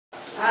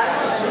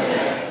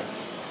I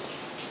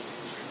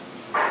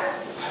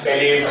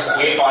believe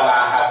we all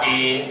are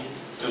happy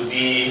to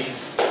be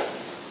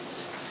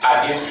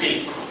at this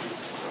feast.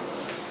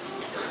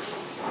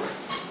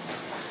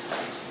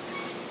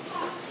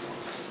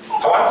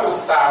 I want to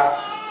start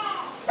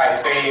by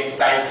saying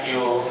thank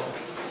you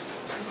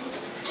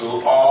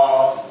to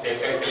all the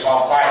festival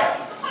choir.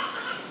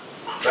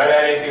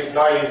 Brother, it is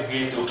not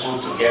easy to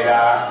put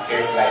together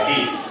things like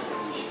this.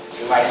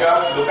 You might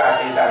just look at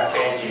it and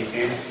think it's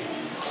easy.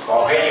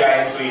 But when you are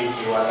into it,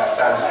 you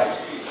understand that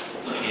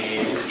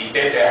it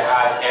takes a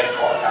hard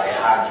effort and a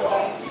hard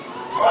job.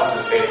 I want to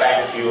say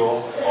thank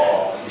you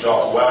for the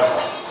job well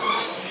done.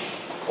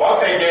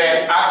 Once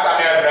again, ask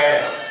Samuel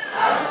Brennan.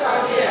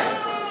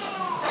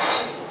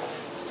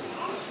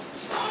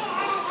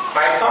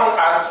 My son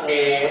asked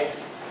me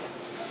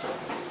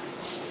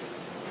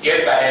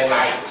yesterday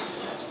night.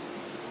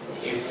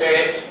 He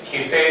says,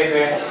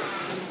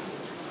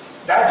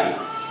 Daddy,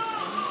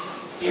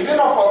 is it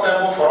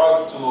possible for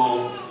us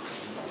to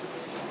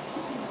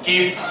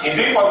keep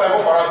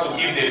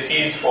the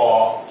feast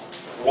for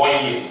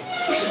 1 year?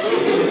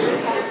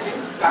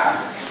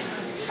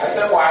 I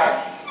said,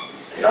 why?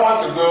 You don't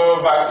want to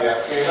go back to your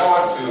school, you don't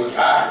want to.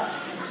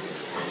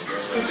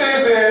 He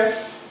says,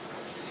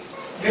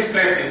 this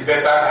place is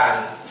better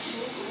than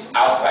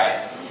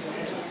outside.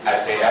 I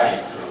said, that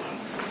is true.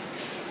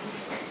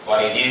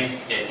 But it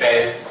is a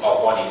test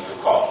of what is to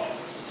come.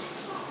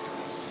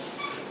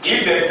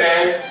 If the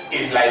test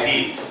is like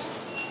this,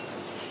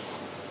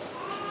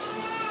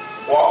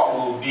 what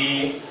will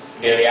be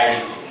the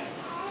reality?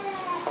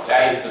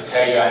 That is to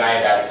tell you and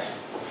I that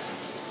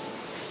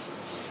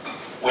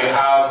we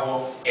have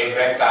a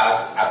great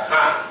task at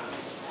hand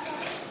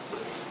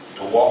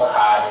to work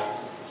hard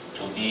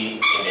to be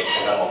in the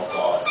kingdom of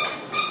God.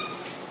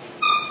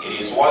 It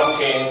is one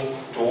thing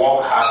to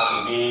work hard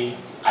to be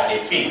at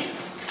the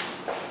feast,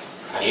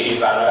 and it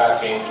is another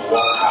thing to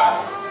work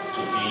hard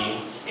to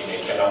be in the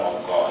kingdom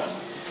of God.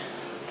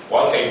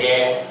 Once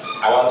again,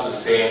 I want to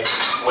say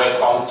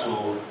welcome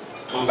to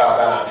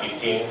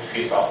 2015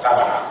 Feast of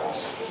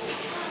Tabernacles.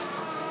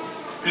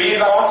 Please,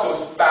 I want to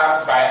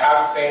start by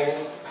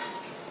asking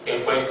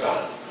a question,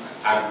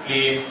 and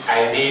please,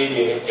 I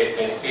need a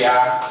sincere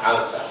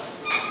answer.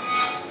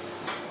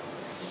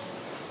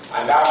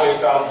 And that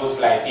question goes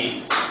like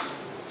this.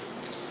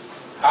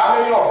 How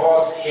many of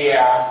us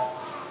here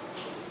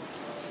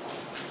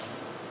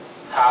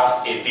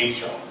have a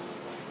picture?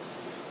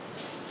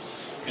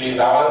 Please,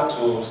 I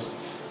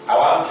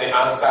want the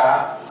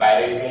answer by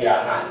raising your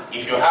hand.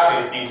 If you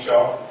have a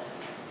picture,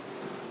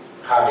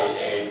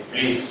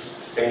 please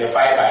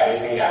signify by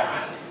raising your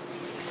hand.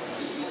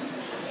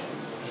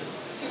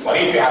 But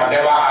if you have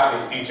never had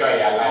a picture in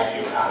your life,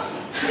 you can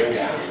bring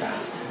your hand down.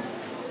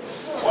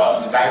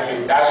 Well, thank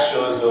you. That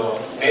shows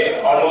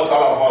almost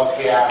all of us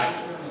here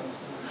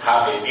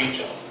have a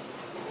picture.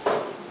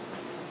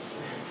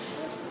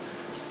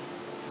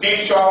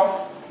 Picture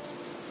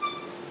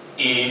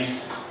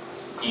is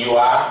your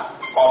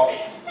copy.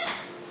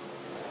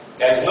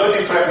 There's no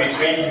difference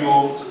between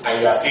you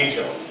and your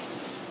picture.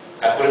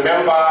 I could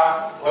remember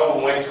when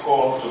we went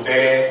home to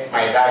bury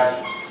my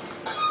daddy.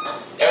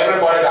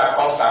 Everybody that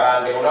comes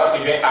around, they will not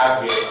even ask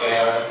where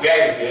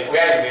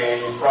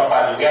is his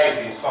property, where is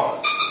his son.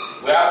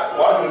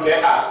 What will they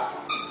ask?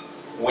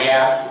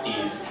 Where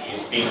is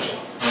his picture?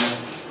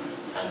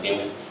 And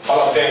all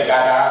of them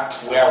gather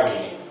where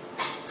we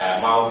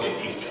mount the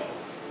picture.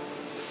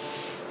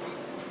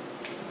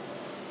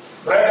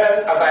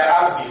 Brethren, as I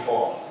asked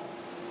before,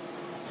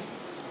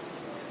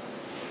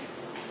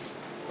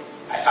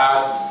 I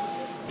asked,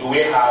 do we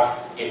have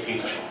a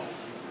picture?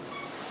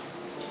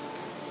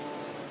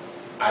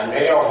 And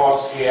many of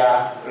us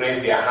here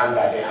raised their hand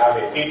that they have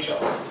a picture.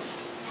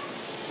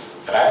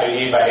 And I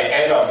believe by the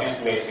end of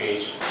this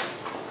message,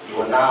 you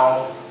will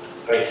now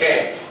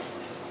return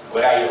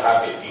whether you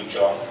have a picture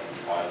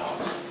or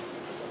not.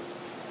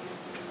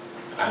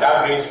 And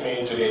that brings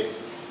me to the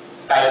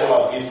title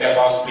of this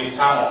second split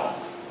sermon,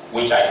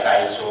 which I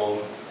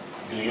titled,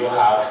 Do You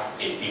Have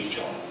a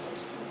Picture?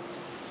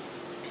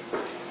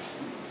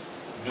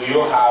 Do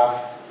you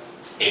have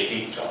a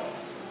picture?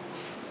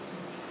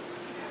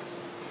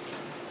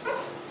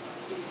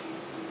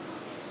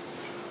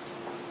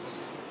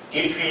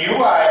 If you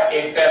are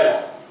a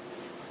tailor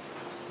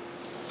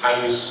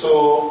and you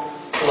sew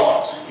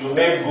cloth, you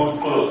make good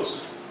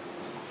clothes,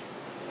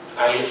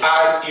 and you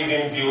add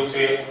even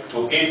beauty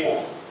to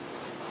people,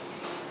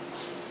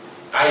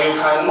 and you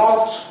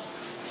cannot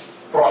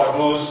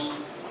produce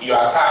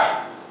your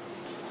type,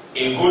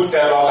 a good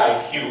tailor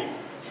like you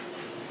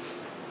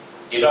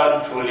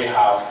don't truly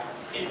have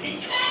a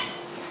picture.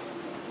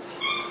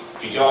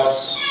 You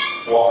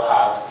just work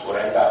hard to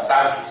render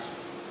service,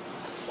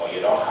 but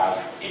you don't have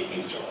a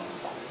picture.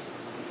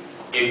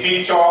 A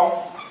picture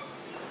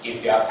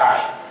is your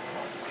type.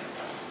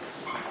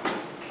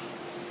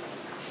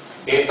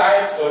 The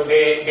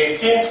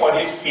theme for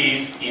this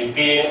feast is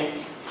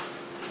being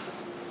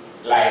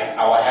like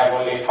our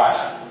Heavenly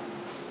Father.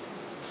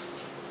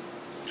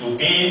 To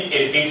be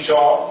a picture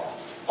of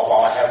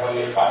our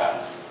Heavenly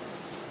Father.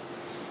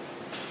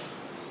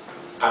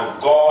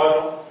 and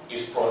God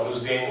is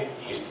producing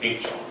his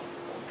picture.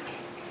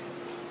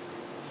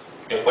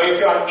 The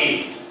question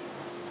is,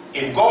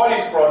 if God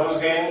is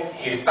producing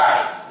his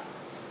type,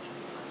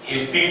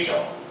 his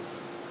picture,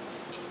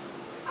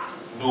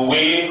 do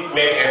we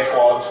make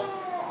effort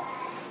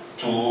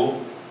to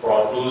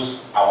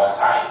produce our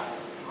type?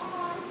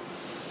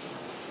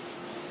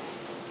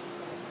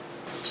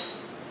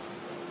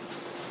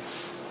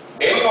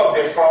 Many of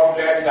the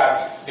problems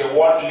that the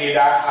world leaders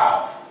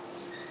have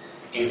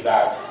is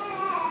that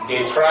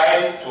they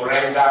try to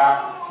render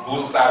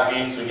good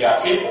service to their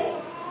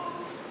people,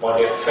 but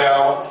they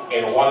fail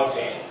in one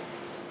thing.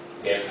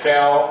 They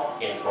fail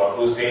in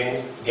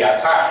producing their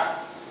type,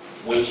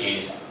 which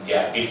is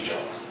their picture.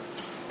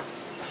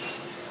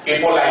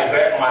 People like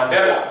Greg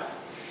Mandela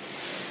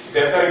is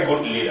a very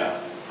good leader,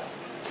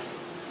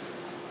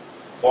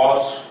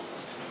 but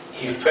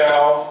he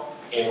fell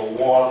in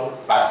one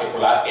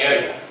particular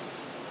area.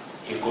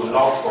 He could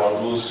not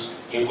produce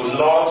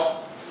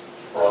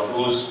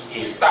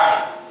his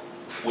type,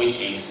 which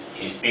is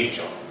his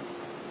picture.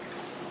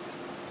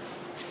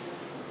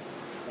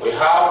 We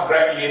have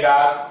great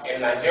leaders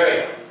in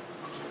Nigeria,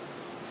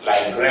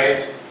 like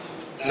great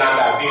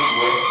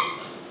Nandazikwe,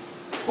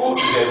 who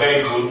is a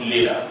very good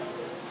leader,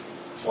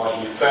 but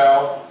he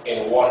fell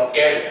in one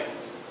area.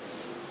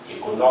 He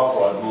could not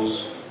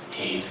produce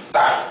his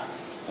type,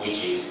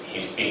 which is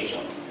his picture.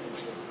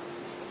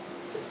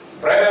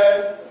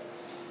 Brethren,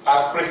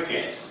 as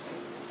Christians,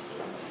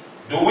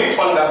 do we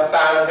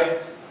understand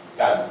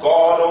that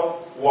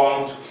God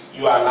wants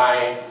you and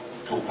I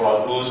to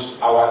produce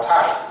our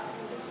type?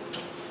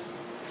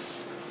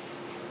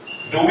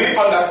 Do we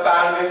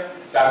understand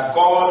that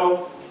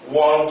God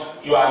wants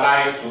you and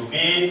I to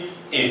be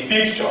a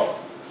picture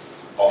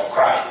of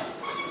Christ?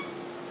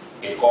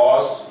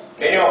 Because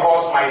many of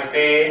us might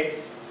say,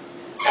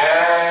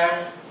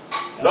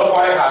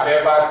 nobody have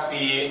ever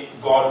seen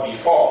God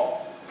before.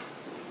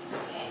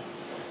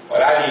 But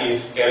that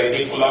is a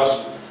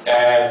ridiculous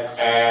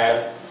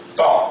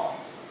thought.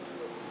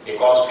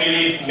 Because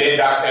Philip made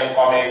that same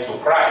comment to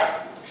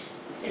Christ.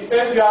 He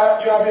says, you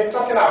have been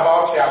talking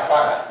about your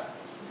Father.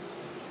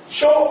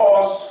 Show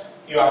us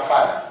your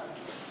Father.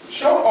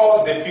 Show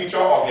us the picture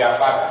of your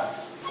Father,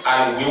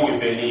 and we will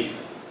believe.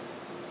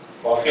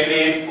 But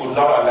Philip could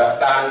not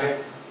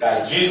understand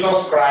that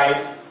Jesus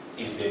Christ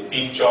is the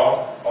picture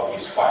of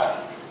his Father.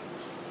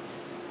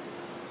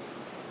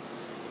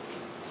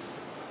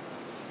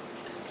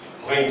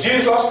 When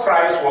Jesus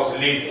Christ was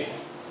living,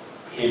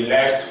 he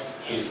left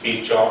his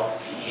picture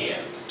here.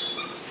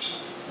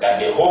 That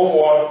the whole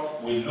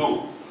world will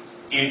look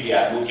if they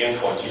are looking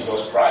for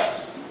Jesus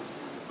Christ,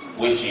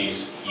 which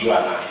is you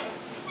and I.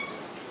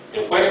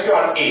 The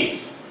question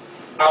is,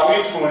 are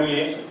we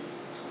truly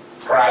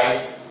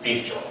Christ's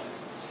picture?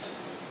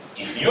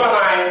 If you and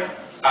I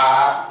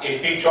are a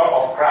picture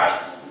of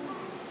Christ,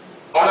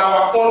 on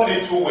our own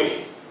little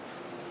way,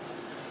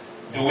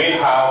 do we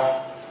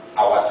have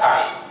our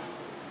type?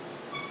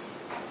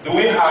 Do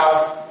we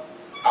have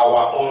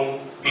our own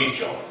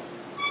picture?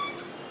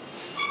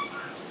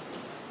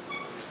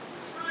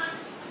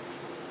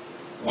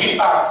 We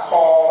are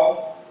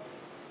called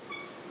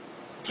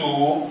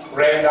to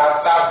render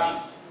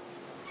service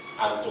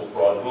and to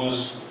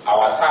produce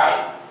our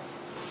type.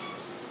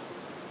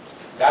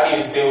 That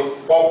is the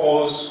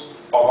purpose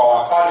of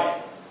our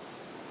calling.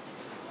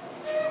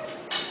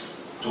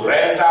 To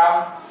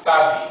render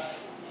service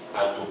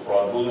and to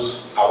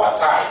produce our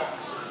type.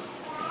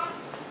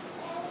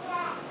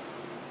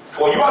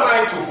 For you and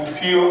I to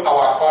fulfill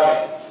our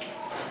calling,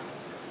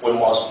 we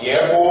must be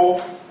able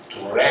to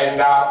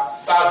render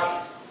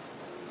service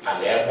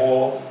and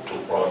able to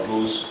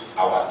produce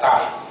our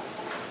type.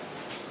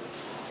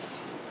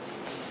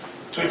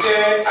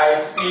 Today I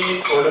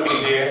see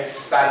Olumide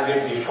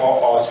standing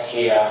before us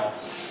here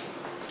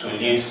to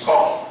lead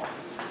song.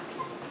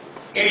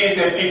 It is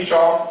a picture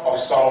of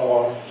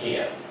someone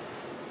here.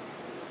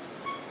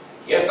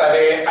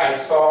 Yesterday I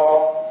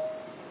saw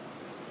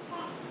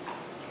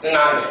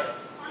Nane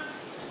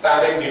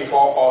standing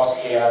before us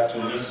here to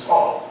lead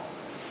song.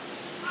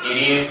 It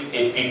is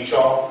a picture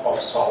of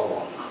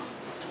someone.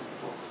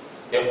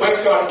 The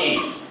question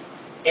is,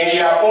 in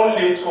your own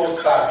little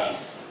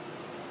service,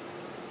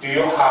 do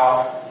you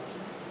have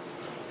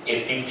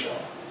a picture?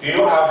 Do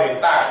you have a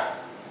type?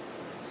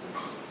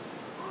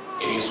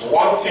 It is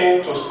one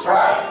thing to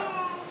strive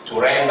to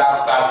render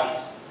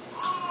service,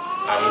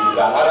 and it is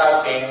another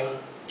thing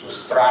to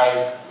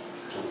strive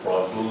to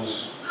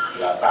produce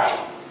your type.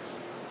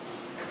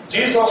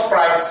 Jesus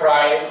Christ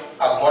tried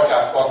as much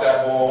as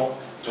possible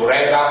to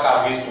render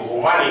service to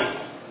humanity,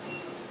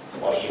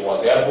 but he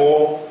was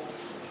able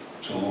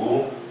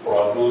to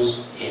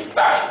produce his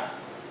type.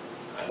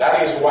 And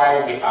that is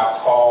why we are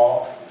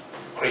called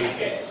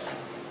Christians.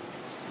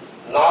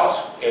 Not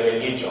a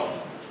religion,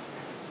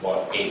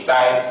 but a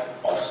type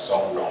of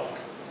someone.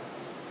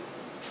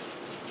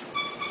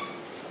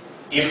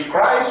 If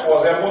Christ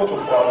was able to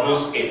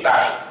produce a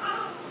type,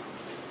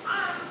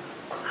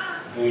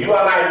 do you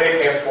and I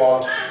make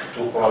effort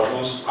to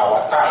produce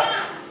our type?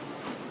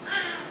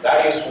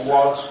 That is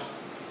what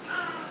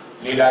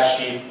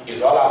leadership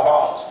is all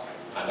about,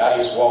 and that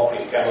is what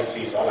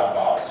Christianity is all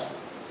about.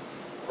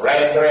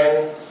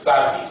 Rendering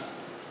service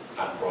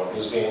and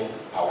producing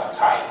our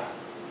tithe.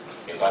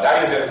 Because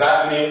that is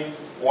exactly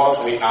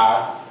what we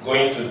are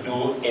going to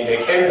do in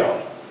the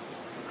kingdom.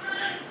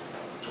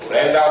 To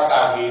render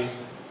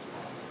service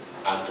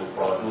and to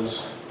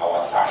produce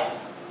our tithe.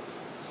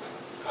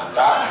 And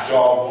that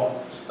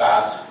job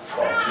starts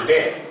from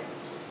today.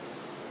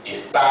 It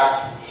starts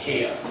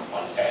here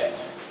on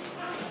earth.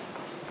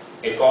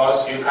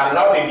 Because you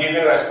cannot be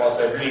given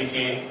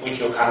responsibility which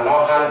you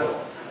cannot handle.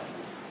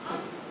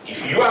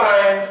 If you and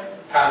I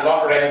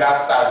cannot render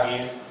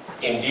service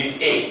in this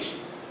age,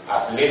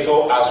 as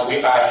little as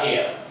we are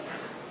here,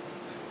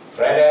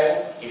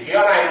 brethren, if you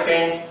and I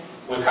think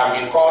we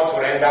can be called to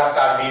render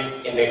service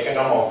in the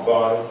kingdom of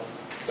God,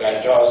 we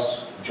are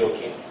just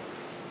joking.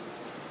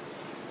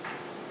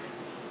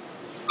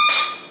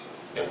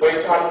 The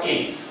question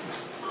is,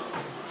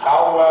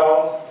 how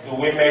well do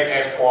we make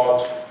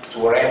effort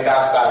to render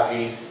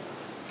service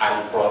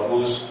and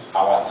produce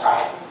our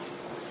tithe?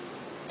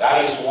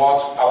 That is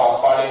what our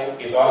calling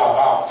is all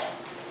about.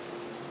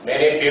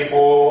 Many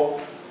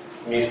people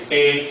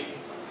mistake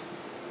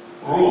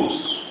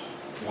rules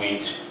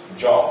with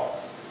job.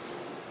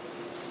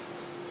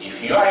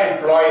 If you are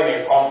employed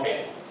in a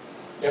company,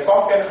 the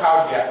company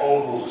have their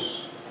own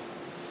rules.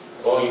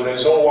 So you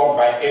resume work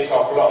by 8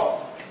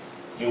 o'clock.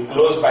 You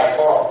close by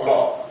 4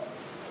 o'clock.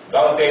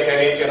 Don't take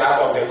anything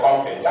out of the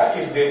company. That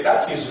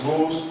is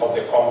rules of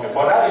the company.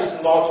 But that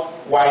is not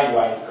why you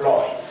are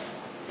employed.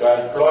 You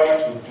are employed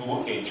to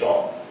do a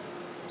job.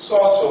 So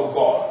also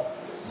God.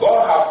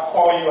 God has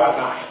called you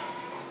and I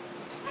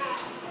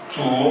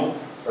to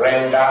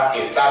render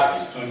a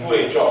service, to do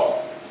a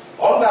job.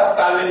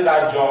 Understanding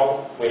that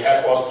job will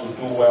help us to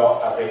do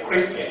well as a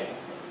Christian.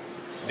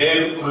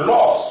 The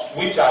laws,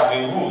 which are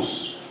the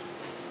rules,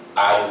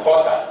 are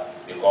important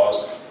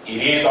because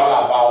it is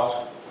all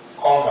about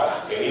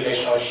covenant, a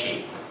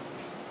relationship.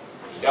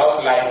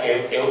 Just like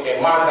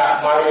a man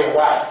that marries a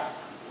wife.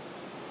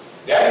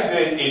 There is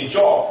a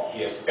job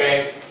he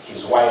expects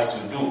his wife to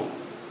do,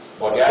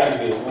 but there is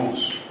a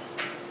rules.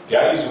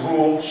 There is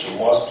rule she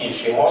must keep.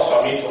 She must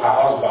submit to her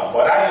husband,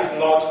 but that is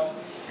not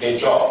the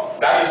job.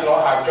 That is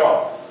not her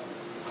job.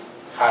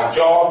 Her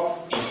job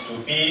is to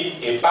be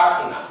a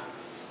partner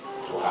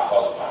to her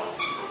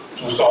husband,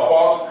 to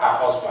support her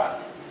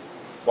husband.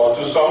 But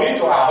to submit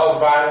to her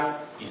husband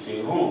is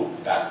a rule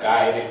that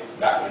guides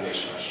that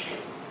relationship.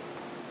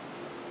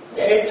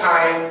 Many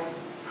times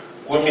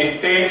we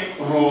mistake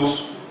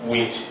rules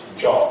with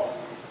job.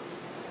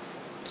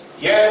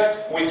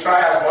 Yes, we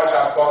try as much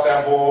as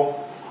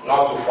possible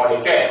not to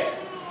fornicate,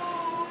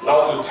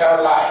 not to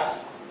tell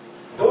lies.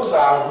 Those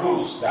are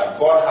rules that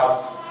God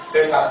has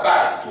set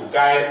aside to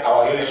guide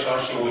our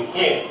relationship with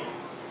Him.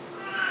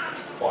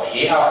 But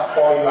He has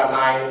called you and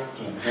I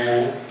to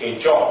do a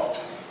job.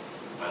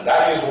 And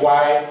that is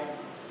why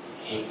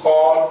He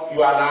called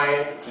you and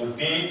I to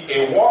be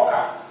a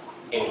worker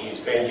in His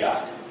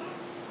vineyard.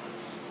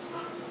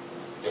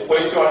 The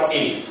question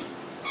is,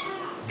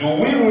 do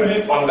we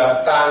really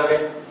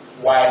understand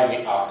why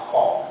we are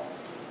called?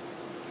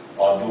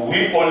 Or do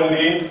we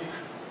only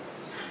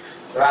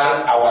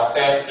run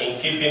ourselves in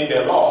keeping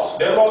the laws?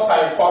 The laws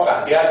are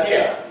important, they are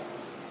there.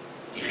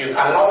 If you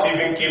cannot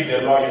even keep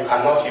the law, you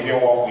cannot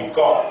even work with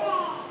God.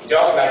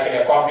 Just like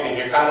in a company,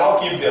 if you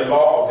cannot keep the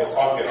law of the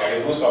company or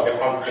the rules of the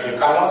company, you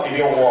cannot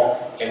even work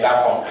in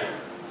that company.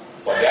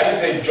 But there is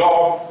a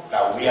job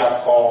that we are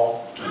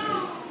called to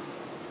do.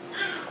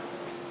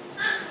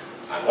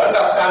 And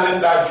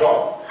understanding that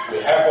job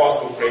will help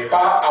us to prepare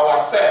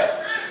ourselves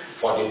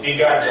for the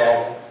bigger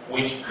job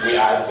which we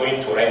are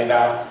going to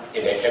render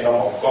in the kingdom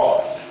of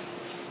God.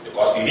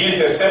 Because it is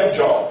the same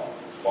job,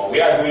 but we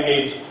are doing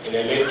it in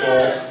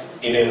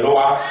a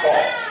lower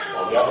form.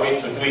 But we are going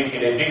to do it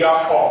in a bigger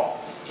form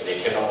in the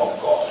kingdom of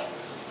God.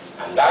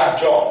 And that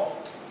job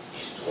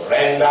is to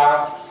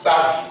render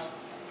service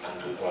and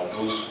to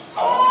produce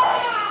our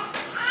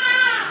tithe.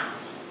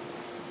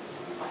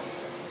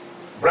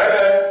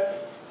 Brethren,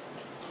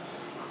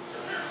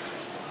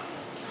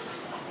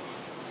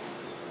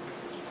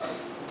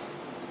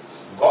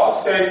 God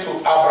said to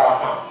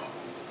Abraham,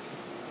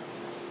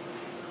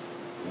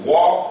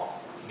 walk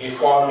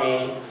before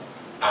me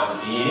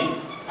and be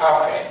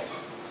perfect.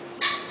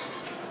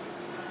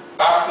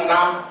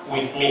 Partner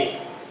with me.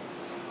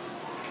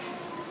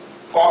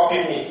 Copy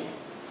me.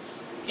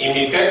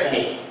 Imitate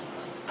me.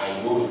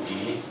 And you will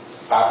be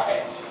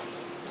perfect.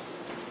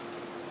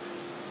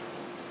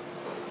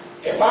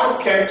 A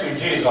man came to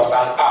Jesus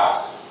and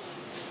asked,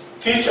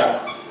 Teacher,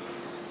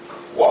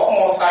 what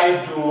must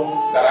I do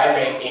that I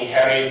may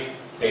inherit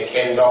the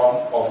kingdom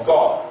of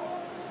God?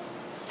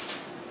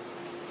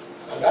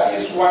 And that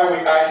is why we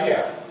are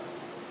here,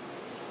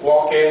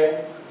 working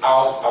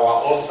out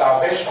our own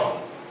salvation,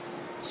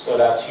 so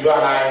that you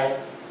and I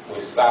will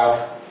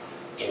serve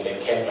in the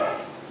kingdom.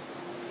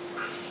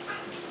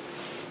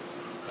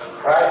 And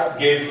Christ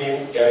gave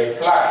him a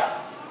reply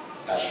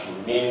that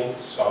should mean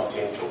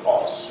something to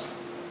us.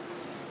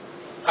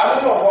 How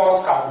many of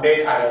us can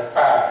make an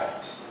inquiry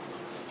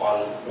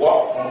on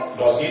what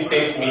does it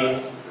take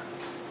me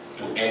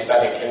to enter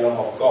the kingdom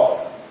of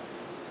God.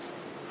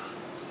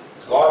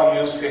 God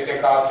used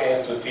physical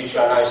things to teach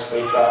you and I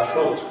spiritual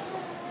truth.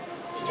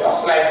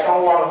 Just like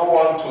someone who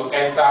wants to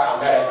enter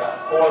America,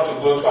 who wants to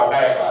go to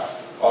America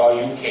or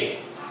UK,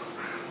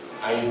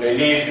 and you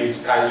believe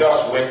you can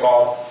just wake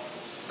up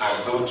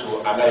and go to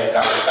America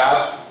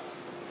without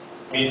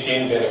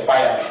meeting the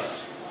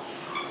requirement.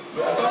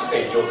 You are just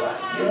a joker.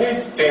 You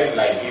need things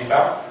like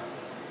visa,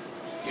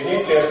 you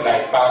need things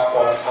like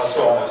passport, and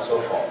so on and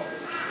so forth.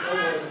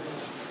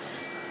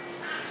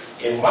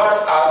 A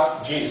man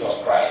asked Jesus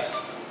Christ,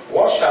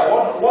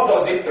 what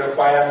does it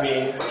require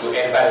me to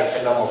enter the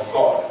kingdom of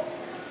God?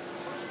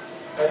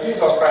 And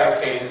Jesus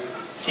Christ says,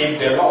 keep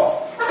the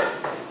law.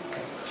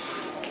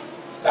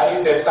 That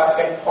is the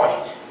starting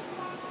point.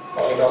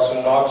 But it does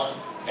not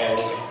end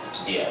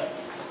there.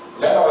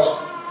 Let us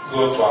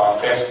go to our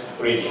first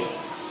reading.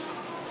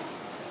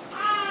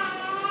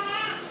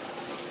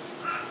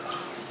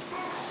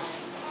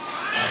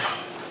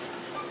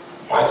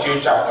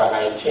 Matthew chapter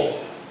 19.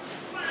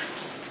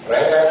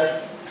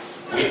 Brethren,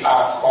 we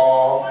are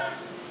called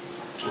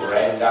to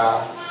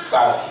render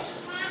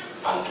service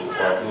and to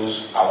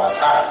produce our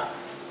tithe.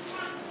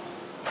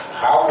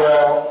 How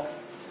well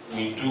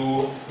we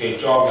do the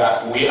job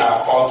that we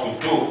are called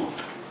to do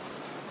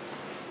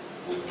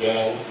will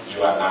gain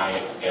you and I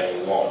a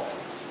reward.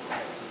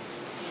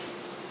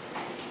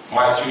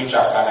 Matthew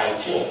chapter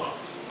 19.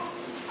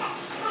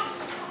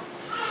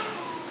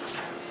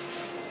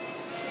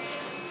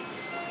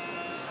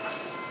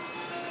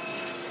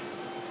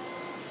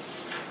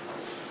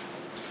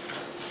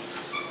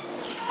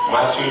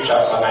 Matthew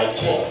chapter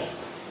 19,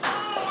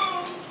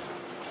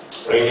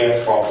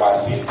 reading from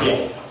verse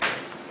 16.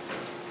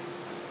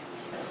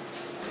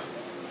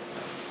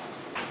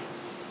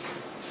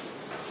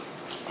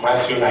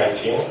 Matthew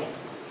 19,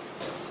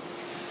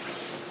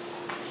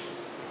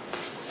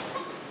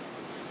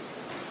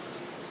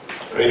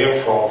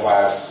 reading from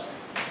verse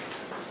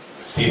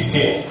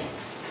 16.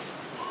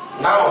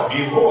 Now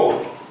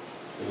behold,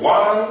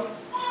 one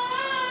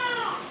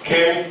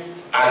came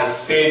and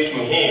said to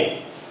him,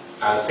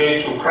 and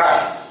said to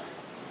Christ,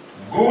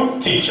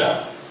 good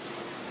teacher,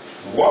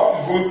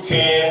 what good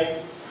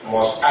thing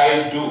must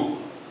I do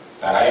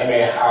that I may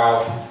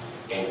have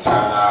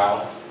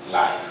eternal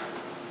life?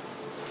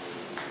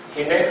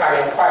 He made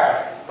an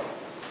inquiry.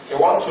 He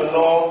wants to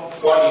know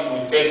what it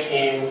will take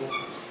him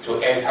to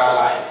enter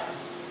life,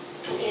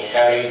 to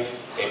inherit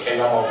the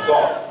kingdom of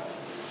God.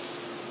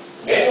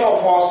 Many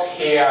of us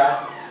here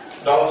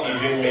don't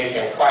even make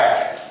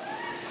inquiry.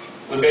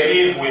 We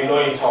believe we know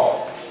it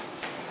all.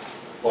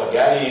 But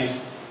there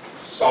is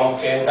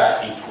something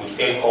that it will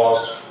take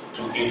us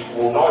to. It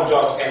will not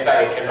just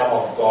enter the kingdom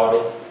of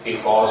God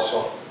because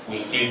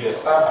we keep the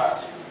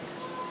Sabbath.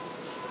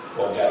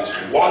 But there is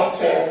one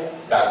thing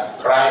that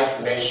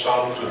Christ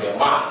mentioned to the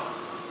man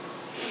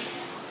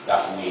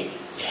that will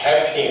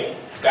help him,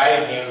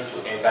 guide him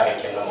to enter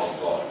the kingdom of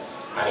God.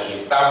 And he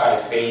starts by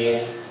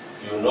saying,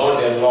 you know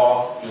the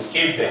law, you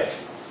keep them.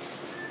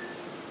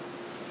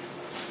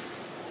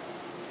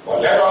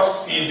 But let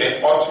us see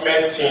the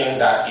ultimate thing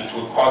that it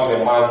will cause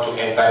the man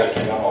to enter the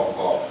kingdom of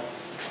God.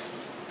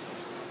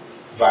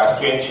 Verse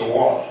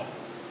 21.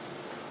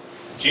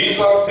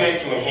 Jesus said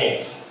to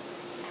him,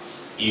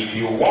 if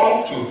you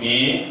want to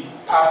be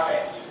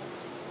perfect,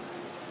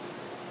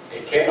 the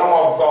kingdom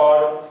of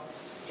God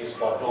is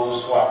for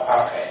those who are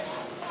perfect.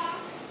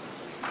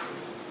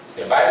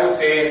 The Bible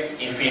says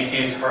if it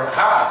is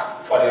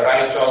hard for the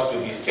righteous to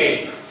be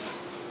saved,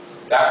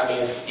 that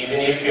means even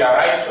if you are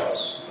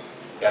righteous,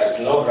 there is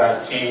no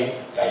guarantee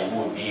that you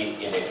will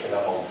be in the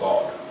kingdom of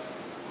God.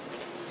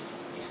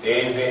 He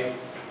says,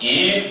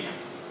 if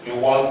you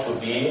want to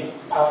be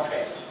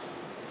perfect,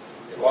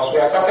 because we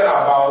are talking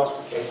about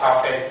a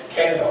perfect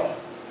kingdom.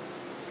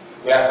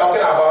 We are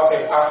talking about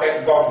a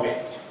perfect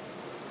government.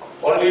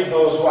 Only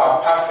those who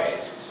are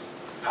perfect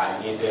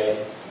are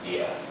needed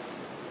there.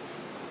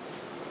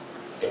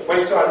 The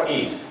question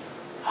is,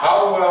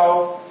 how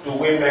well do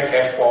we make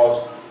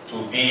effort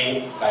to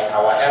be like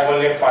our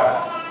Heavenly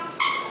Father,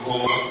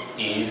 who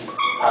is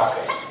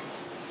perfect?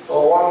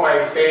 So one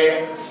might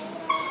say,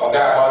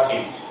 forget about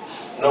it.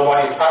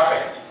 Nobody is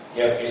perfect.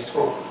 Yes, it's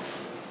true.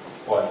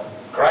 But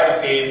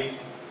Christ says,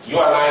 you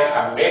and I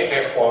can make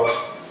effort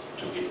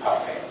to be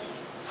perfect.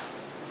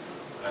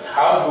 And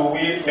how do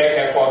we make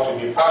effort to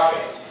be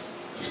perfect?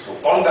 Is to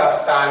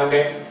understand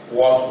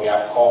what we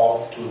are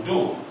called to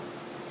do.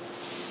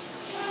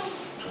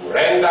 To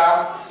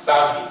render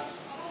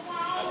service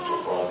and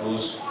to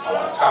produce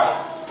our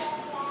time.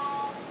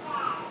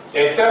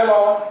 A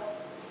tailor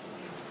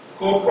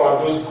who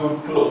produces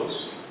good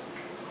clothes,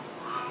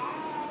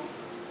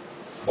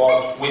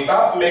 but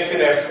without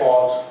making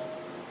effort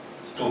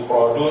to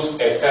produce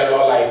a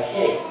tailor like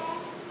him,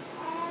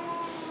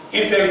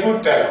 is a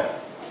good tailor,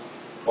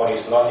 but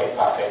it's not a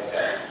perfect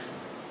tailor.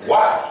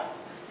 Why?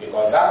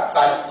 Because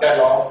that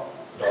tailor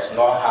does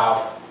not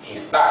have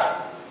his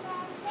style.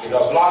 He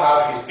does not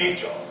have his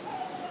picture.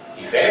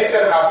 If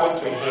anything happened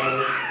to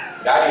him,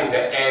 That is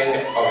the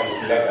end of his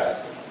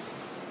legacy.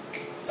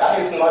 That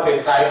is not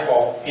the type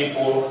of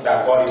people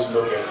that God is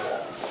looking for.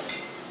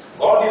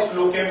 God is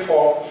looking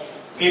for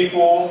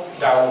people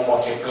that will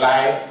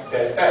multiply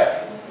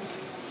themselves.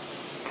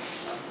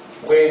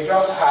 We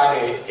just had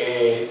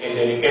a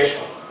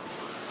dedication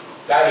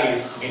that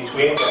is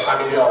between the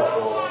family of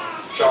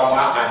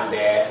Choma and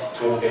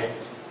Tunde.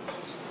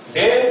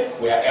 They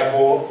were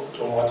able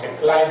to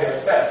multiply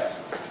themselves,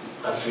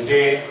 and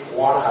today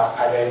one have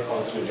added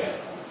unto them.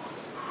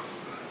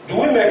 Do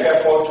we make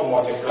effort to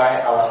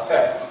multiply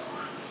ourselves?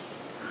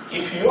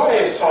 If you are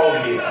a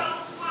song leader,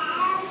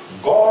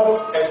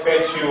 God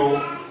expects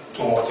you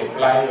to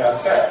multiply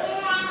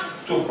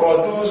yourself, to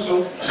produce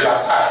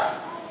your type.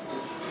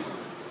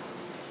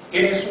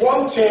 It is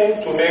one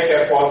thing to make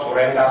effort to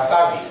render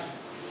service,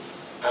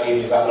 and it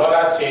is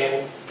another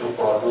thing to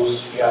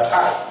produce your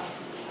type.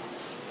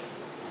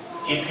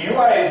 If you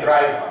are a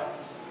driver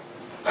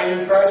and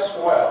you drive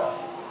well,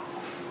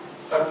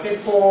 and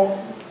people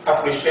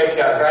appreciate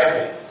your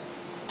driving,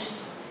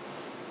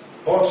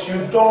 but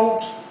you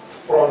don't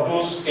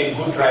produce a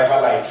good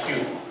driver like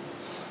you,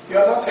 you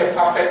are not a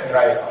perfect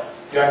driver.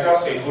 You are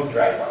just a good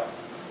driver.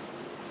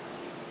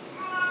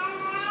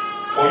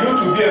 For you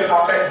to be a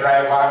perfect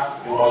driver,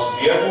 you must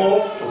be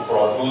able to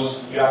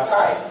produce your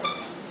type,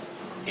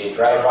 a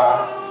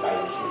driver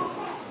like you.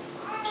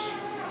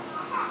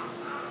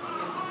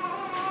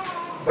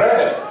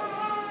 Brethren,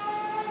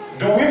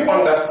 do we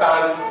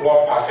understand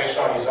what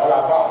perfection is all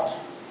about?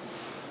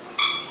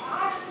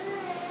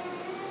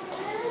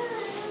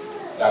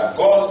 That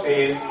God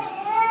says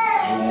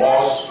you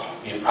must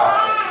be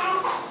perfect.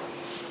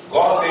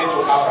 God said to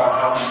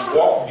Abraham,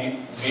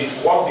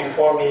 walk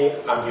before me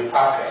and be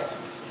perfect.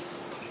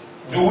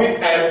 Do we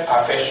aim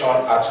perfection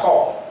at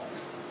all?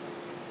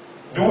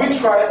 Do we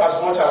try as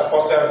much as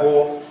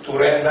possible to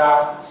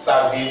render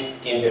service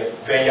in the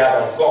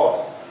vineyard of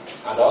God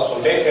and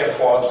also make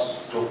effort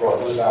to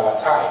produce our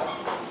time?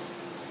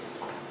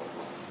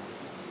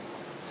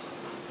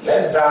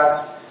 Let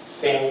that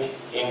sink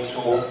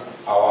into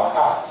our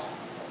heart,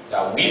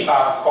 that we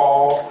are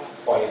called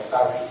for a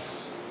service.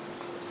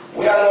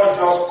 We are not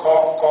just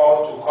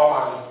called to come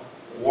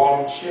and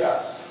warm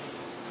chairs,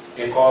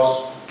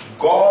 because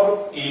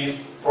God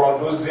is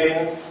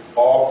producing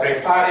or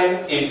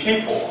preparing a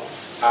people,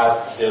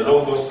 as the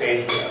logo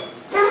said here.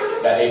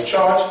 That the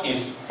church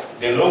is,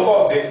 the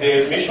logo of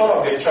the mission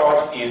of the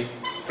church is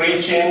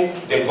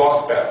preaching the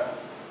gospel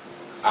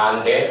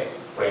and then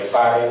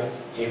preparing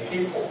a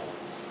people.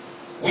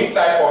 Which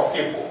type of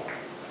people?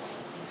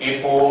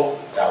 People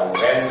that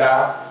will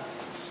render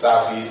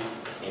service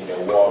in the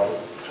world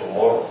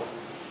tomorrow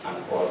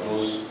and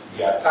produce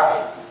their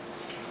type.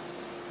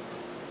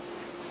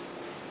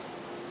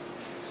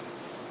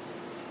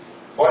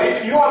 But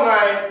if you and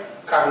I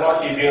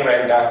cannot even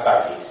render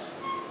service,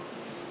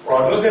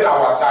 producing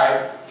our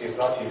type is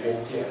not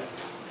even here.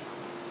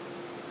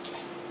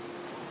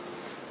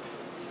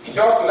 It's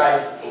just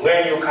like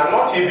when you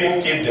cannot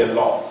even keep the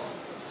law,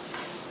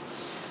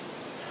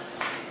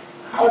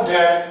 how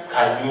then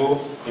can you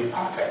be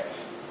perfect?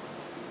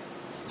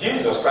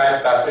 Jesus Christ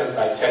started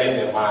by telling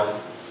the man,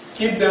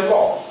 keep the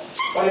law.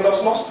 But he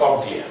does not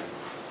stop there.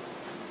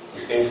 He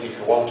says, if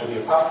you want to be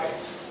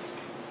perfect,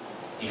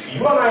 if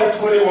you and I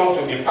truly want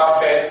to be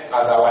perfect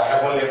as our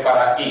Heavenly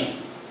Father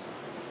is,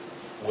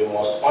 we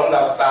must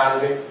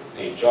understand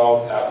the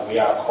job that we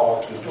are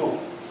called to do.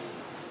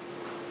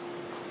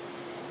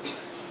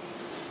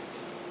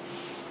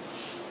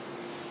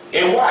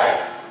 A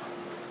wife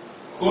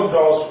who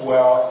does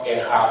well in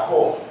her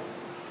home,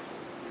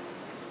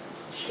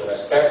 she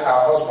respects her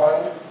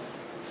husband,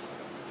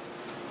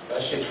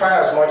 and she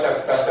tries as much as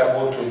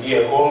possible to be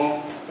a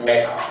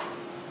homemaker.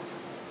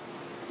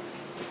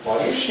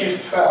 But if she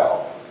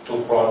fails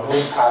to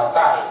produce her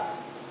type,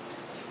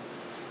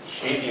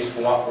 she is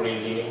not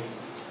really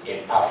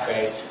a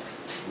perfect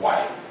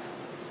wife.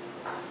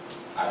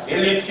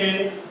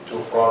 Ability to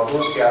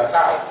produce your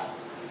type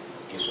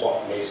is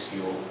what makes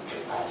you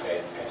a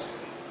perfect person.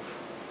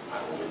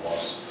 And we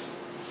must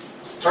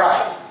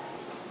strive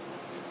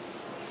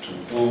to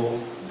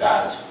do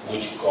that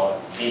which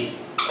God did.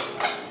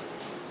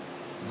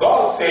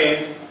 God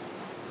says,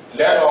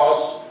 let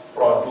us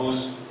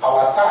produce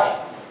our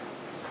type.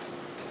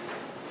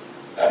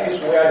 That is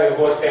where the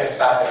whole thing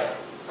started.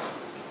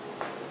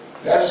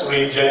 Let's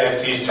read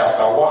Genesis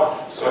chapter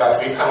 1 so that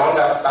we can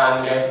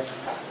understand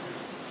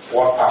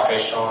what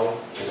perfection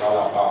is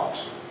all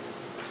about.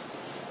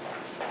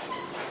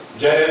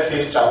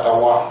 Genesis chapter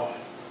 1,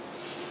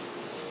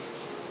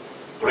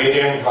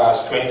 reading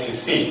verse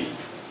 26.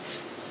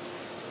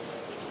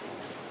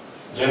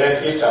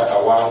 Genesis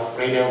chapter 1,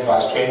 reading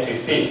verse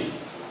 26.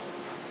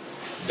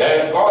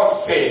 Then God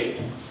said,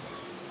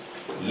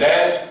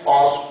 let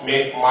us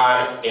make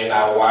man in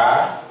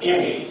our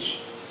image,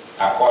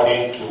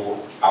 according to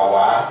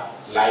our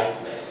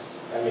likeness.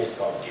 Let me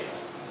stop there.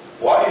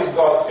 What is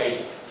God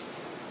saying?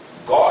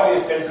 God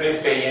is simply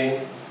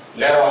saying,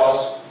 let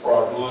us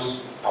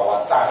produce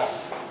our type.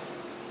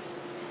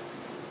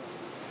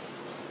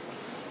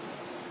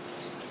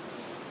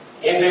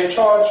 In the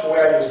church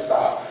where you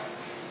serve,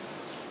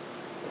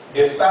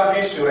 the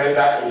service you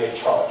render in the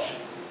church,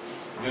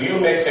 do you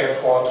make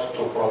effort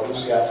to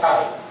produce your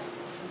tithe?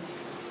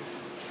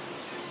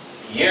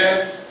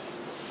 Yes,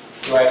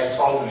 you are a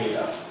song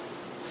leader.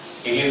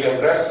 It is a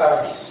great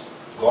service.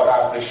 God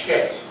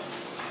appreciates.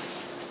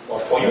 But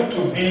for you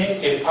to be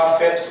a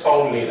perfect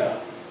song leader,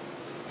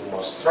 you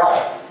must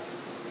strive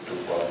to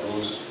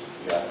produce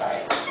your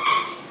tithe.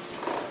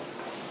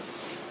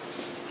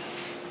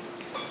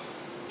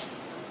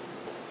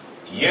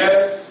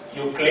 Yes,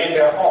 you clean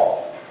the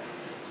hall.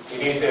 It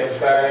is a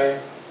very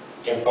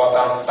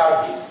important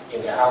service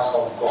in the house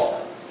of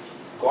God.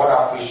 God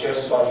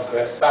appreciates such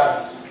great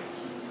service.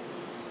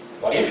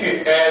 But if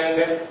you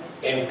end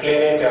in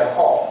cleaning the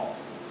hall,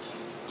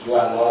 you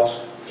are not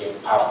a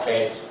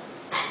perfect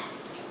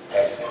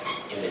person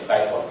in the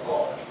sight of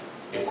God.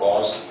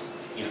 Because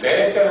if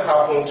anything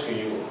happened to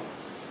you,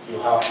 you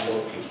have no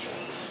picture.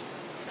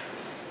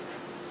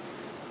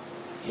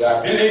 Your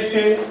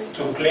ability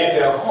to clean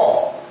the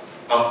hall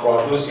and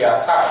produce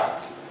your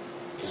tithe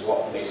is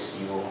what makes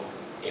you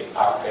a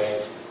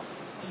perfect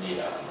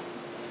leader.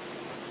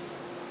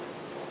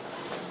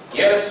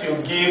 Yes, you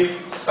give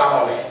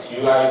sermonette.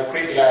 You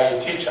are a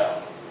teacher.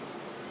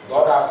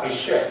 God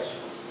appreciates.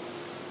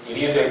 It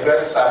is a great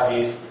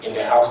service in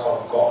the house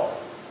of God.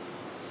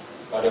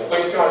 But the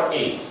question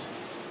is,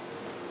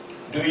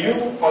 do you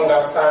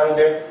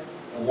understand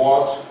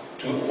what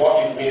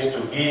it means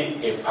to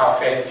be a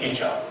perfect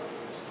teacher?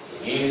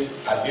 It is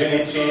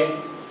ability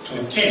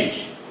to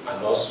teach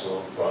and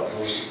also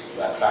produce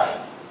your tithe.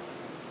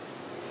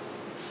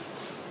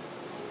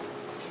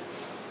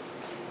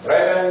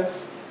 Brethren,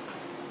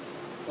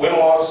 we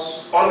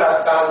must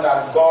understand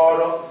that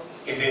God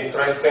is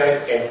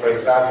interested in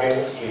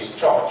preserving His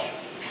church.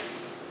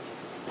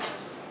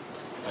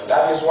 And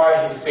that is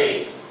why He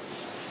says,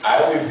 I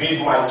will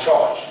build my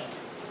church,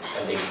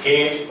 and the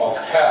gate of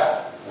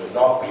hell will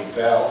not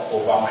prevail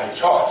over my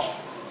church.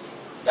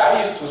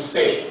 That is to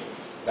say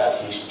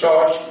that His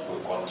church will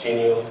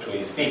continue to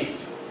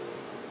exist,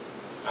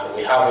 and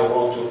we have a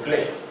role to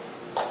play.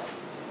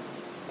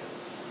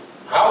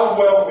 How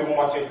well we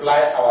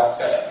multiply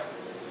ourselves,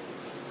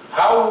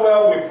 how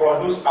well we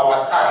produce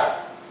our tithe,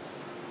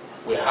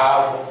 we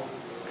have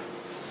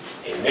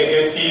a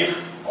negative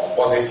or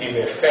positive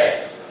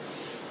effect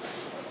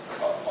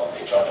of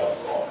the church of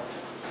God.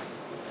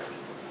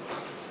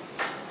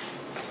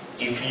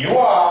 If you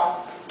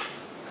are,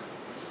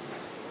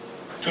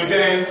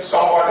 today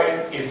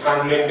somebody is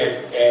handling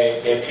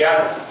the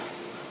piano,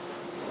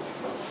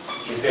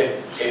 it's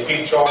a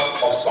picture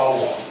of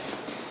someone.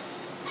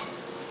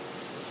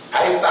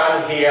 I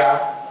stand here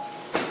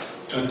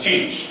to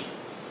teach,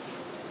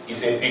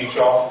 it's a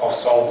picture of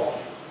someone.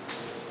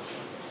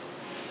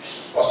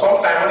 But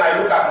sometimes when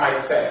I look at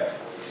myself,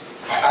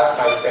 I ask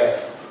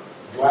myself,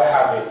 do I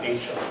have a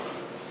picture?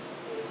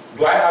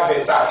 Do I have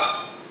a tithe?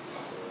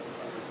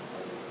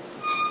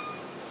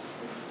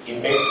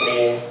 It makes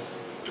me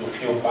to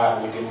feel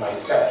bad within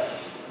myself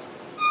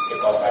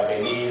because I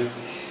believe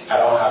I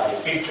don't have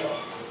a picture.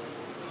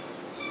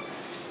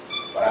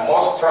 But I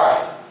must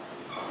try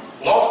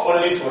not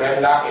only to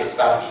render a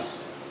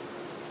service,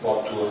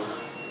 but to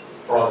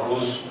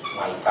produce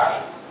my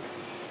tithe.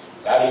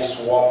 That is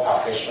what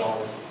perfection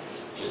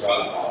is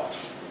all about.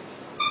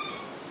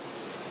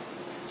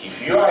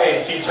 If you are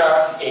a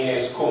teacher in a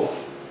school,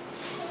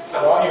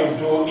 and all you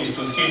do is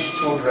to teach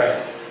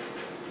children,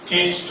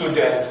 teach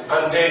students,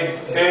 and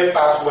they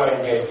pass well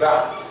in the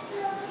exam,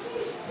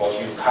 but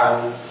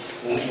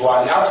you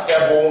are not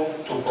able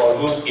to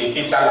produce a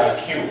teacher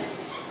like you.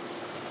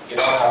 You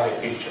don't have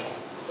a picture.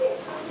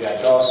 You are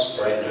just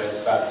rendering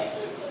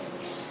service.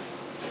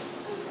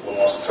 We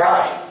must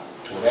try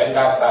to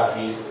render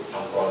service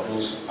and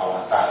produce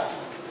our tithe.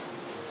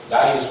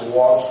 That is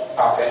what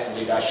perfect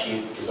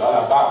leadership is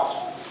all about.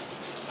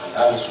 And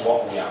that is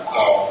what we are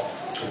called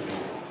to do.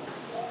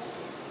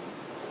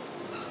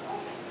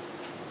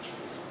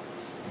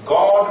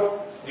 God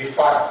the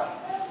Father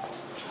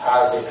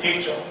has a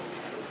picture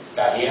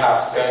that He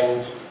has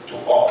sent to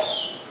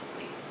us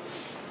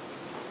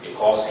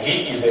because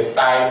He is a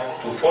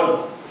type to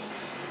follow.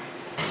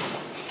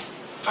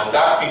 And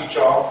that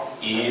picture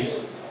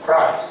is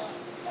Christ.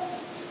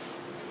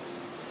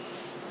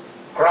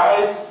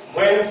 Christ,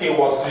 when He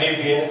was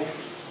living,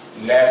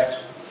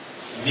 left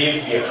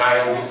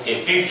behind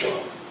a picture.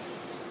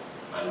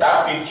 And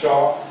that picture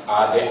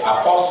are the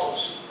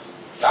apostles.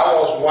 That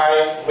was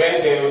why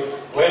when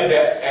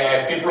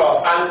the people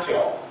of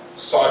Antioch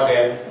saw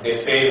them, they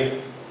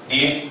said,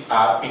 these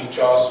are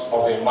pictures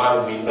of a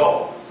man we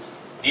know.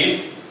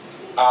 These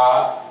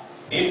are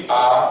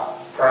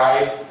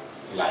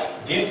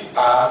Christ-like. These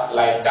are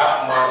like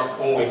that man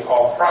whom we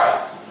call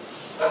Christ.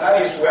 And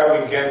that is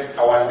where we get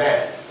our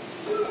name,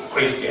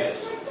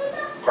 Christians.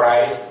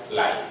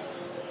 Christ-like,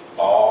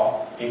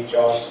 or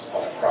pictures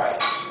of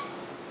Christ.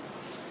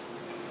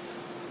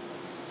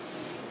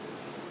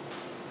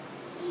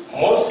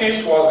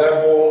 Moses was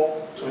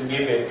able to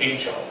leave a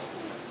picture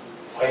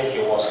when he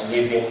was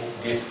leaving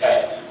this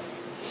earth.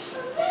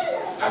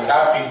 And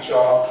that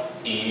picture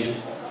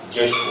is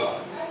Joshua.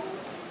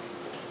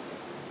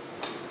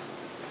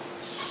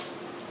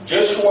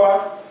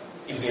 Joshua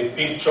is a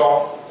picture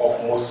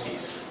of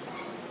Moses,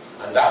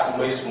 and that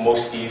makes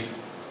Moses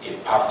a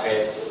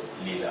perfect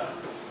leader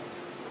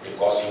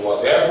because he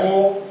was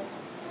able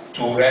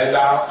to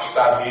render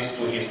service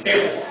to his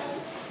people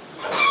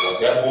and he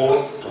was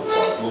able to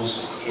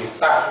produce his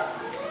time.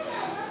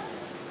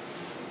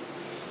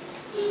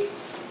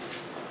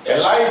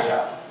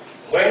 Elijah,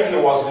 when he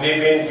was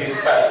leaving this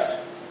earth,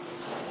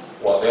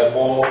 was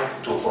able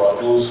to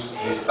produce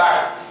his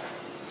time.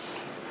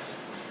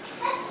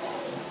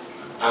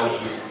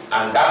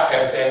 And that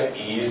person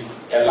is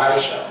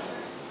Elisha.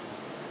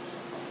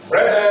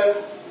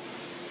 Brethren,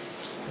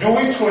 do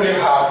we truly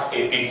have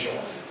a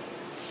picture?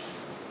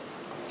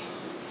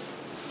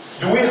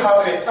 Do we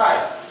have a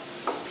type?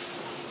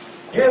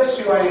 Yes,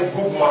 you are a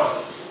good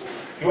man.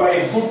 You are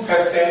a good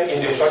person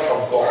in the church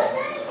of God.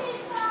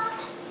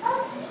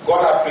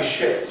 God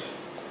appreciates.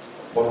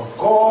 But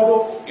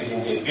God is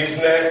in the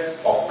business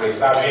of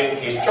preserving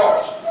his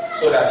church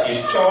so that his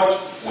church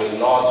will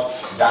not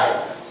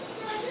die.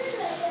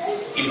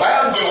 If I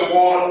am the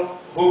one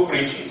who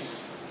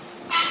preaches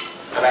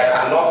and I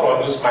cannot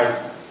produce my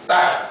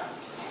time,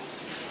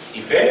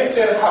 if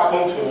anything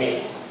happened to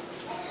me,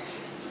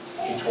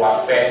 it will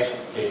affect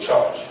the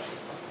church.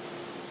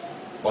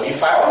 But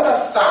if I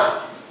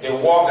understand the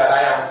work that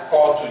I am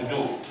called to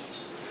do,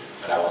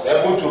 and I was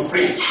able to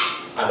preach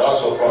and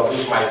also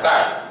produce my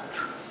time,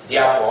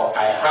 therefore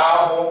I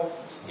have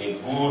the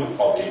good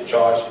of the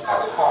church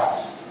at heart.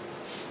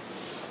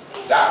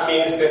 That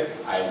means that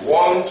I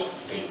want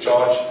the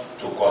church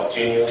to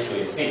continue to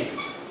exist.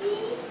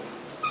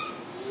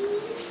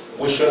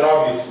 We should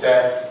not be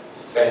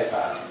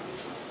self-centered.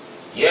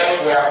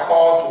 Yes, we are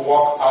called to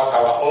work out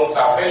our own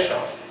salvation.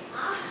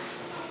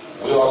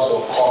 We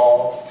also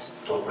call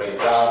to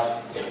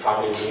preserve the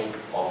family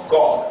of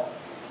God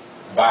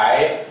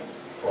by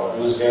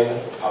producing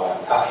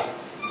our time.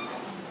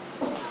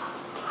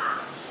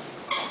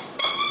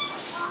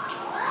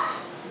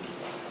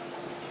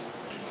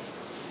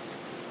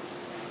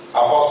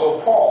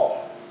 Apostle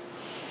Paul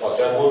was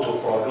able to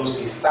produce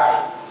his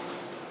time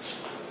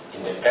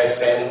in the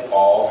person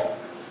of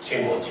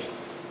Timothy.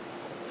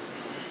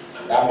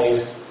 And that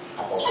makes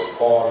Apostle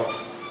Paul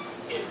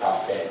a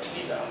perfect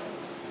leader.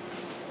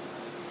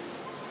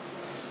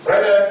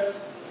 Brethren,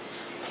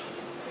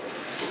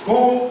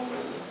 who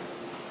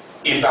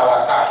is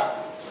our type?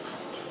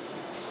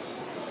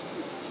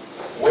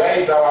 Where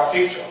is our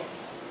picture?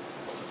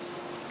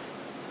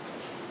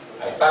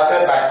 I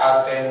started by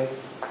asking,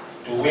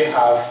 do we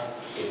have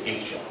a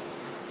picture?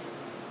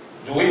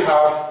 Do we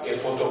have a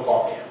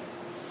photocopy?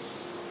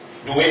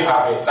 Do we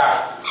have a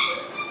type?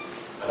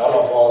 And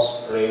all of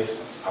us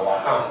raise our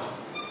hand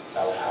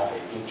that we have a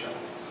picture.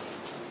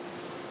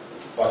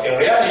 But in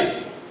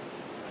reality,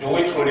 do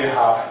we truly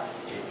have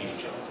a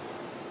picture?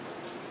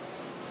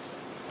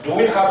 Do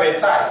we have a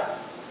type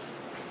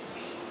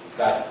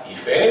that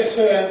if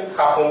anything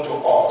happened to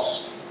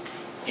us,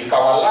 if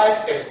our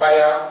life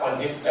expires on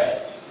this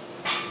earth,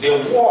 the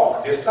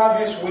work, the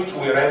service which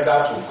we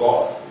render to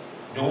God,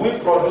 do we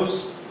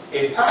produce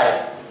a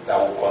type that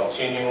will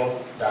continue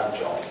that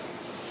job?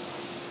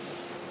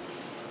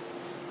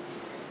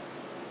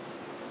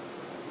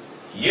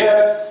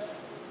 Yes,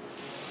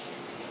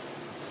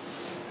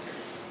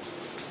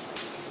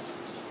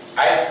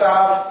 I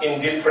serve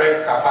in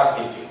different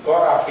capacity.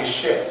 God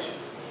appreciates.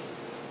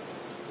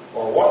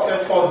 But what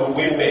effort do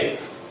we make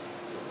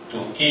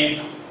to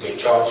keep the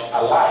church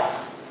alive?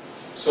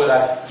 So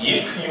that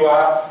if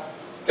your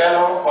tenure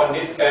on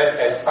this earth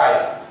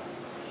expires,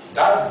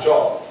 that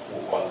job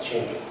will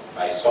continue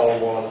by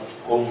someone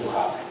whom you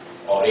have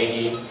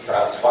already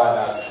transferred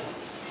that to.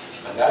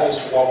 And that is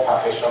what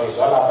perfection is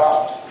all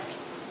about.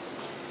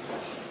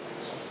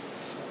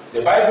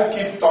 The Bible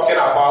keeps talking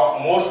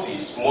about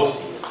Moses,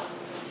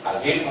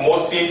 as if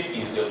Moses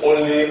is the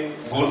only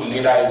good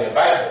leader in the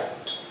Bible.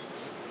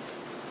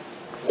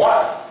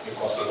 Why?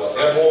 Because he was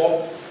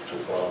able to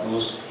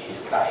produce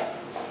his type.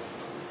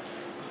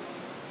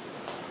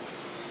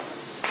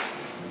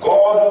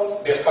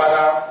 God the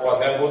Father was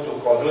able to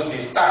produce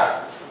his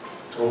type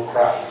through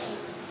Christ.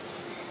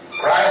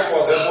 Christ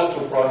was able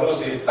to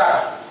produce his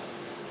type.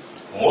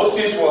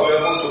 Moses was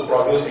able to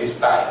produce his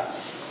type.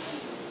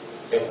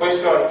 The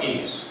question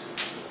is,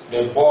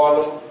 the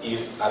ball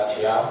is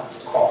at your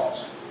court.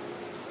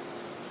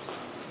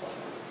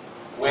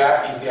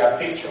 Where is your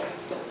picture?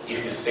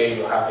 If you say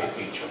you have a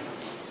picture.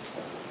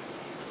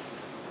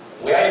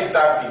 Where is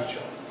that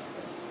picture?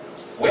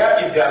 Where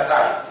is your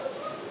type?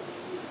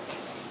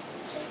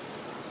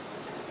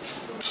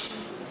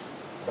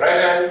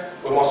 Brethren,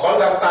 we must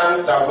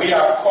understand that we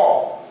are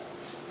called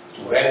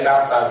to render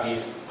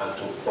service and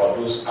to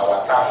produce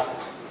our type.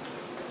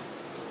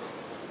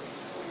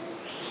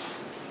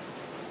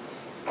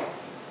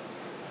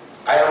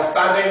 I am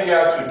standing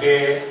here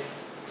today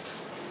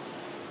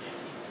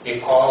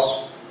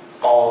because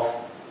of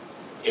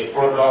a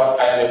product.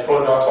 I am a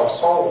product of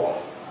someone,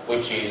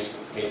 which is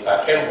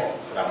Mr. Kimball.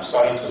 And I'm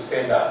sorry to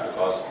say that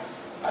because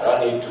I don't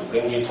need to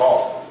bring it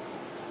up.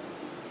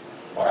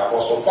 But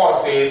Apostle Paul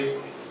says,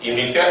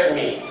 imitate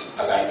me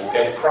as I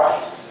imitate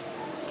Christ.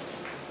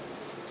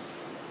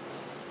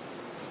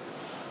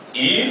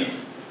 If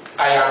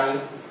I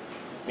am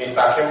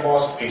Mr.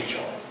 Kimball's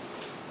picture,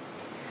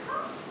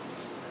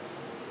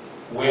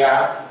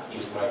 where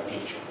is my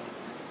picture?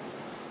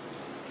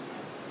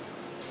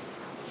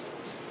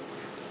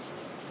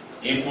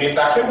 If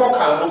Mr. Kimball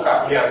can look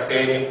at me and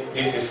say,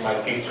 this is my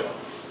picture,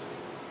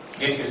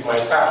 this is my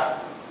type,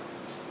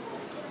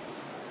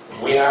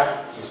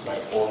 where is my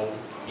own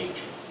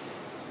picture?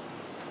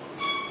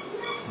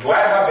 Do I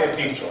have a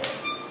picture?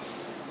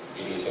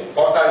 It is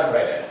important,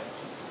 brethren.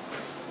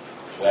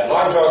 We are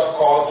not just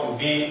called to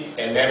be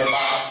a member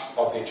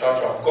of the Church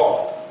of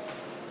God.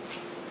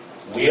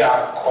 We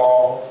are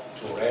called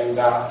to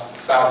render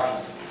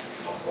service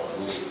and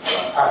produce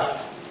our time.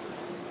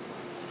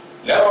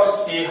 Let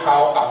us see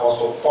how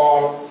Apostle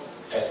Paul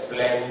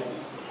explained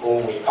who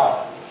we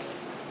are.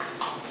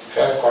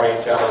 1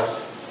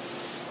 Corinthians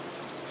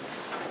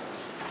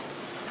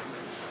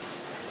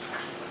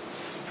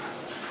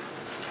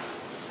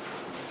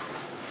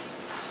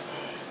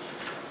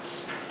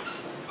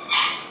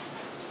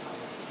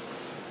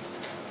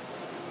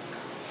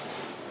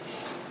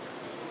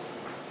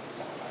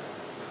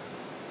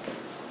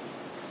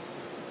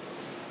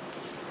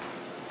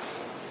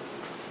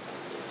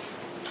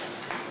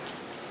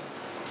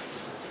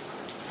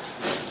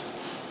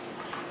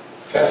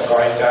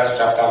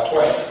chapter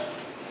 12.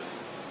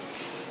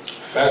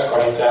 1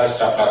 Corinthians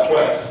chapter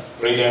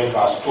 12, reading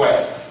verse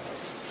 12.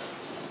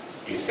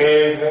 It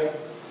says,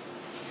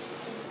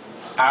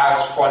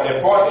 as for the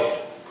body,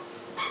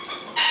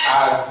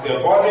 as the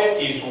body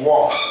is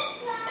one,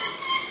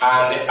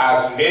 and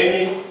as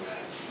many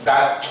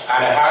that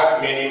and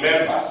has many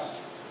members,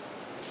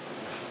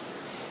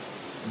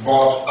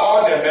 but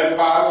all the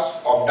members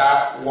of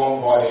that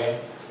one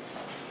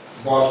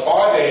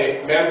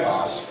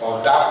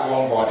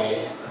body,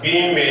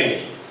 being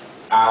many,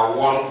 are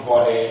one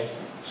body,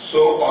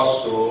 so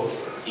also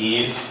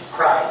is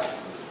Christ.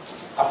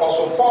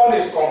 Apostle Paul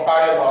is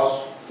comparing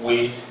us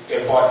with a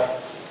body.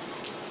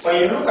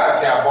 When you look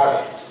at your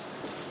body,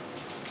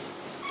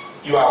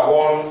 you are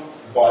one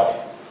body,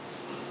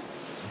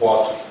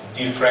 but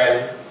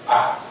different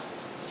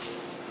parts.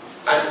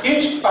 And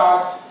each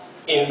part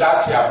in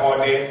that your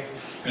body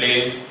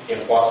plays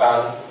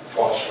important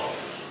function.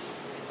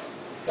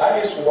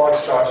 That is what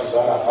church is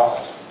all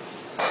about.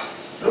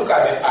 Look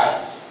at the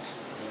eyes.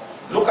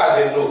 Look at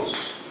the nose.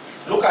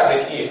 Look at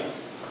the ear.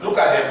 Look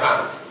at the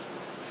hand.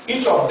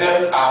 Each of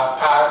them are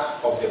part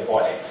of the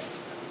body.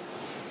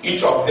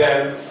 Each of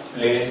them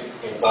plays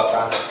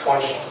important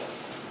function.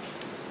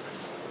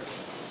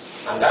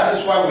 And that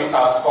is why we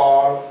are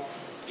called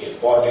a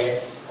body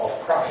of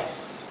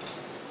Christ.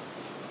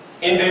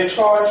 In the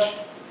church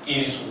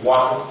is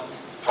one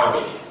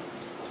family.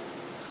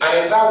 And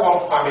in that one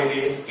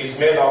family is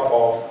made up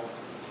of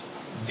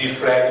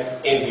different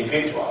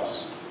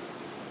individuals.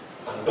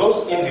 And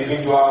those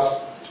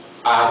individuals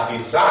are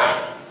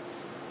designed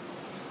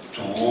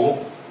to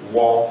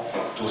work,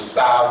 to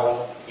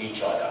serve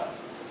each other.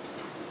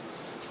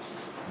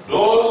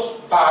 Those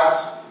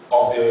parts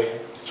of the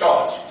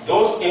church,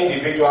 those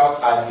individuals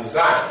are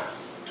designed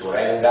to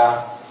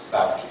render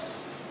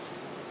service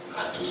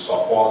and to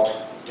support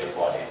the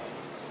body.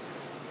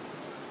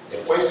 The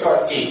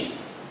question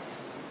is,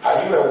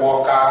 are you a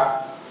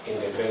worker in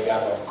the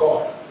vineyard of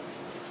God?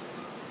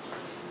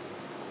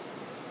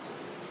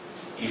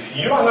 If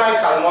you and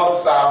I cannot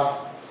serve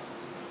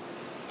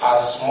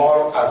as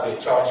small as the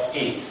church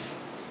is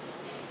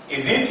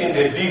it in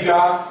the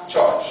bigger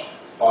church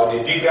or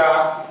the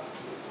bigger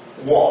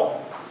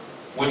world,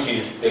 which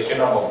is the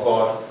kingdom of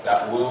God,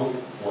 that we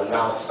will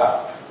now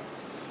serve?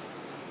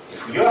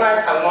 If you and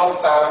I cannot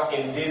serve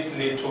in this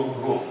little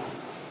group,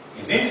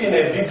 is it in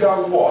a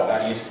bigger world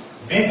that is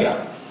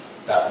bigger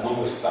that we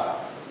will serve?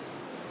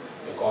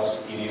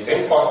 Because it is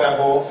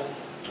impossible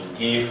to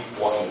give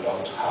what you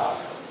don't have.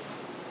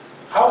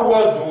 How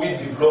well do we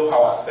develop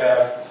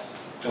ourselves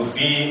to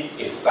be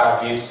a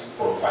service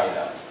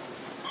provider?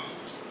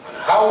 And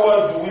how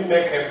well do we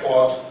make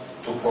effort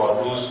to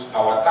produce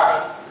our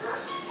time?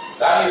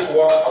 That is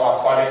what our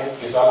calling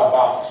is all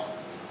about.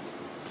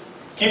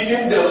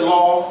 Keeping the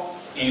law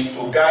is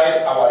to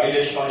guide our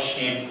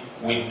relationship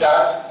with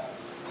that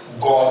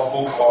God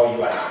who called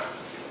you and I.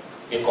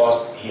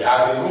 Because he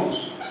has a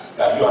rules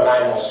that you and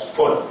I must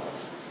follow.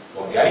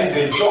 But there is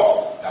a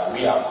job that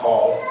we are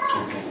called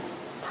to do.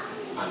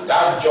 And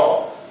that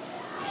job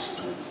is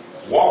to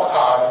work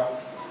hard,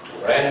 to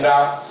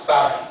render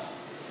service,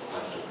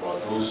 and to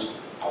produce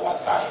our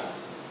time.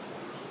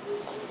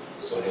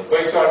 So the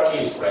question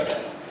is,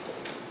 brethren,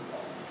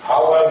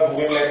 how well do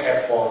we make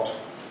effort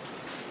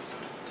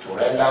to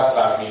render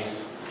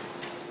service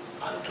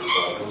and to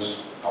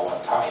produce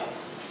our time?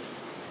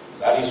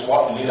 That is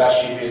what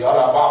leadership is all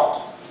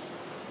about.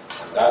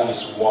 And that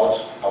is what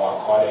our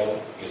calling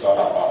is all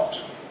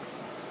about.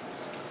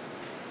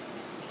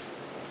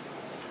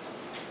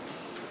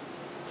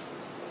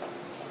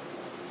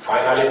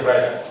 Finally,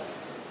 brethren,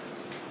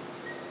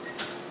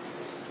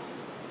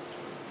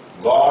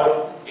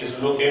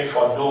 looking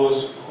for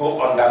those who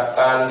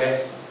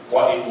understand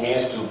what it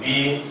means to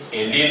be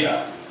a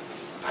leader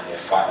and a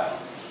father.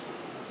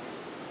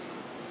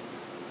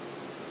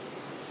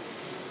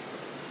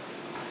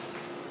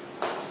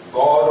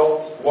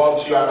 God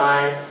wants you and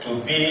I to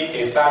be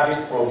a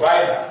service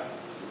provider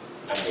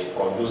and a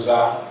producer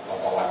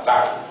of our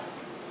time.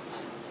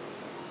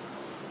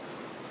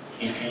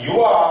 If you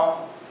are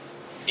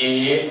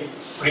a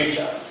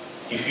preacher,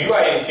 if you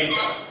are a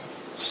teacher,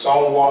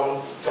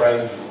 someone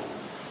train you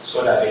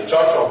so that the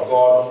church of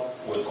God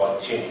will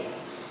continue.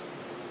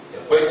 The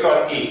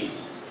question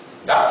is,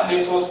 that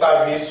little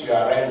service you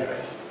are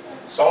rendering,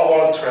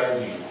 someone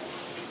trained you.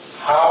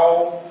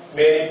 How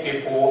many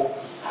people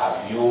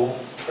have you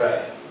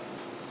trained?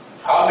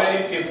 How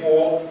many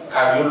people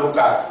can you look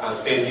at and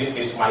say, this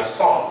is my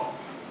son?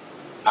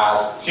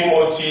 As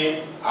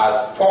Timothy, as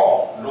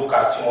Paul look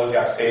at Timothy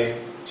and says,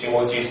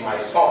 Timothy is my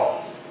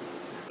son.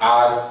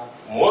 As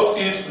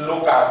Moses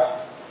look at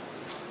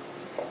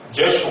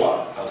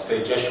Joshua and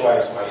say, Joshua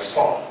is my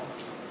son.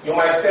 You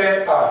might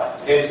say,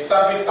 the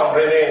service I'm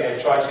rendering in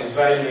the church is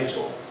very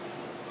little.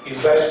 It's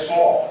very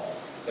small.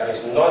 There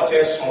is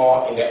nothing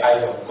small in the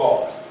eyes of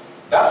God.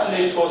 That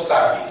little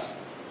service,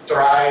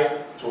 try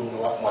to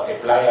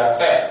multiply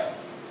yourself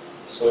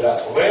so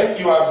that when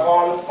you are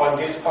gone on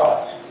this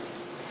earth,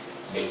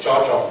 the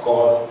church of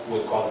God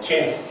will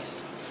continue.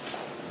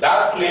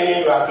 That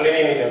cleaning you are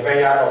cleaning in the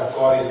vineyard of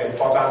God is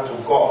important to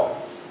God.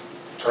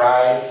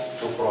 Try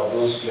to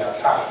produce your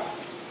time.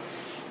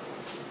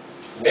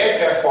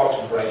 Make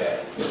effort, brethren.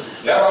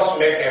 Let us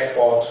make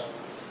effort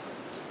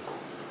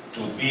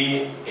to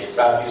be a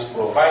service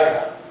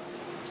provider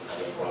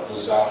and a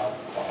producer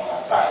of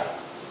our time.